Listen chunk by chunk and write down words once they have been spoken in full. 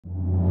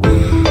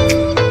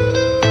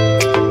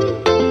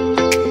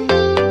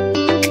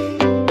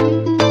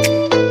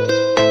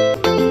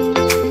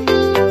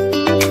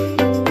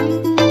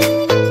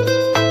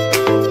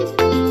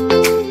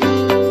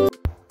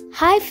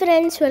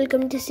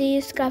welcome to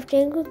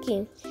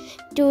siyuscraftandcooking.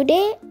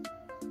 Today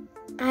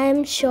I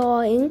am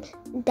showing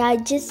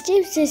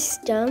digestive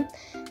system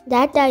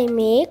that I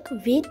make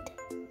with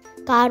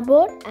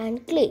cardboard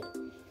and clay.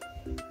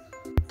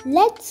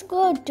 Let's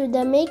go to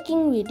the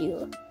making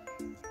video.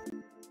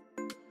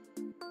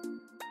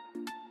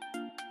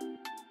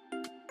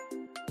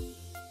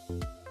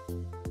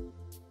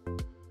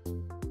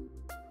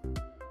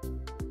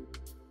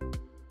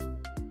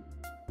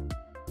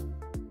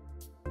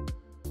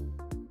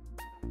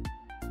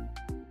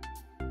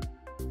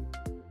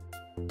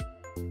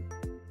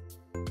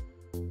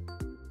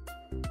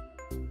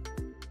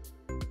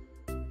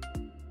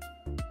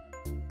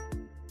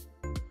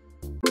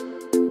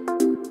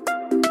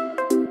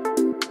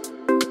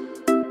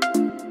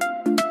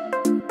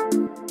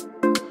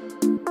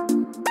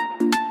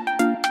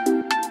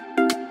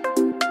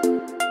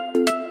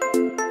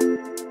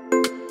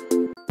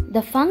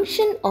 The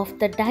function of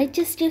the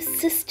digestive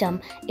system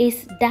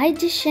is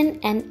digestion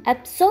and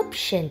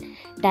absorption.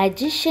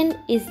 Digestion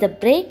is the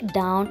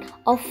breakdown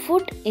of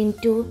food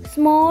into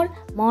small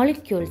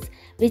molecules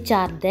which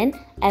are then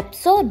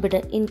absorbed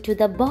into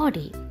the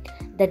body.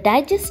 The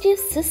digestive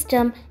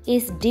system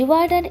is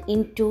divided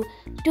into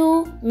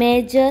two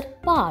major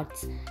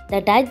parts.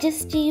 The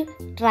digestive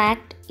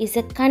tract is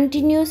a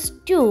continuous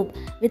tube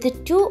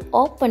with two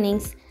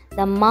openings,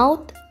 the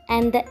mouth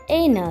and the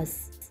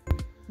anus.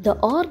 The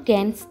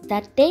organs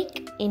that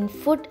take in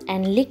food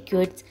and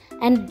liquids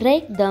and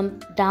break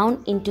them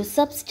down into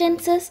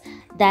substances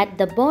that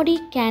the body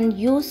can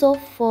use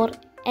for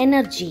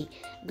energy,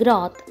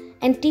 growth,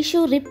 and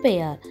tissue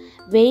repair.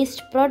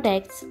 Waste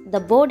products the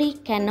body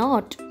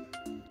cannot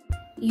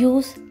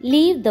use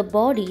leave the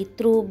body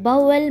through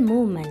bowel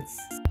movements.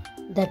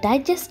 The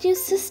digestive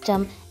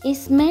system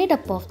is made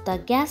up of the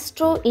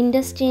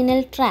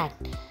gastrointestinal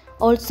tract,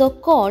 also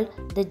called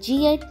the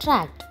GI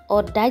tract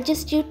or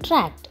digestive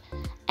tract,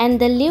 and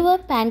the liver,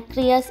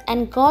 pancreas,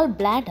 and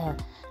gallbladder.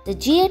 The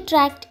GI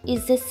tract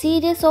is a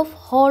series of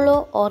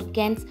hollow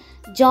organs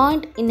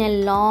joined in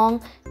a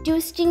long,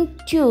 twisting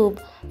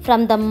tube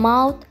from the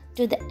mouth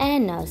to the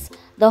anus.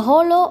 The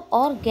hollow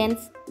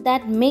organs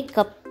that make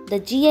up the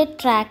GI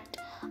tract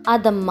are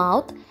the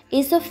mouth,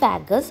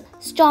 esophagus,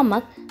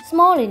 stomach,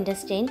 small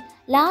intestine,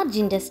 large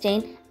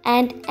intestine,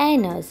 and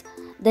anus.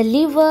 The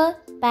liver,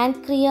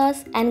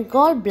 pancreas, and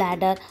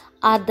gallbladder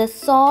are the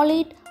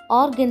solid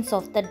organs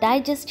of the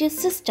digestive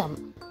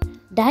system.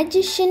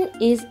 Digestion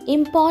is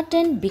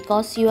important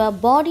because your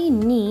body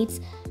needs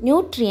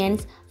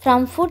nutrients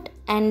from food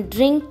and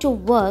drink to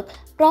work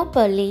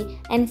properly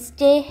and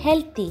stay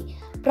healthy.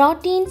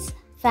 Proteins,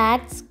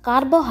 fats,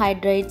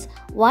 carbohydrates,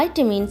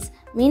 vitamins,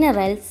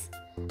 minerals,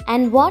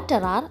 and water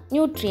are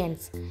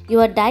nutrients.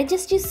 Your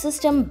digestive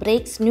system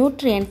breaks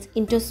nutrients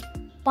into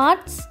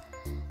parts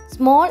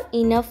small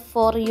enough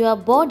for your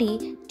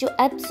body to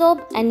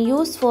absorb and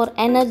use for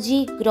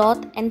energy,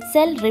 growth, and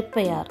cell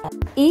repair.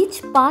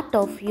 Each part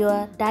of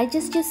your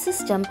digestive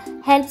system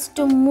helps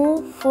to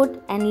move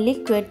food and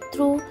liquid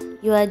through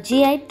your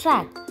GI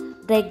tract,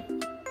 break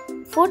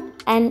food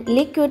and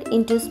liquid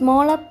into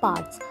smaller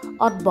parts,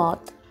 or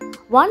both.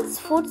 Once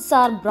foods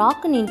are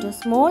broken into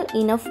small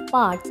enough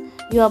parts,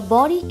 your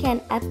body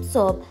can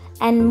absorb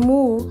and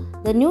move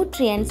the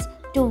nutrients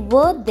to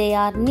where they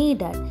are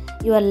needed.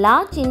 Your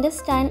large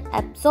intestine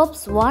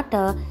absorbs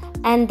water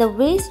and the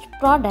waste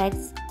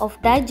products of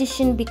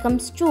digestion become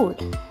stool.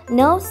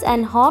 Nerves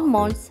and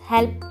hormones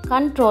help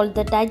control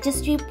the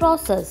digestive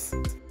process.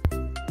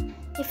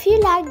 If you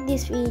like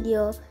this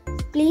video,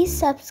 please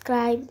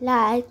subscribe,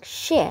 like,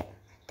 share.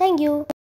 Thank you.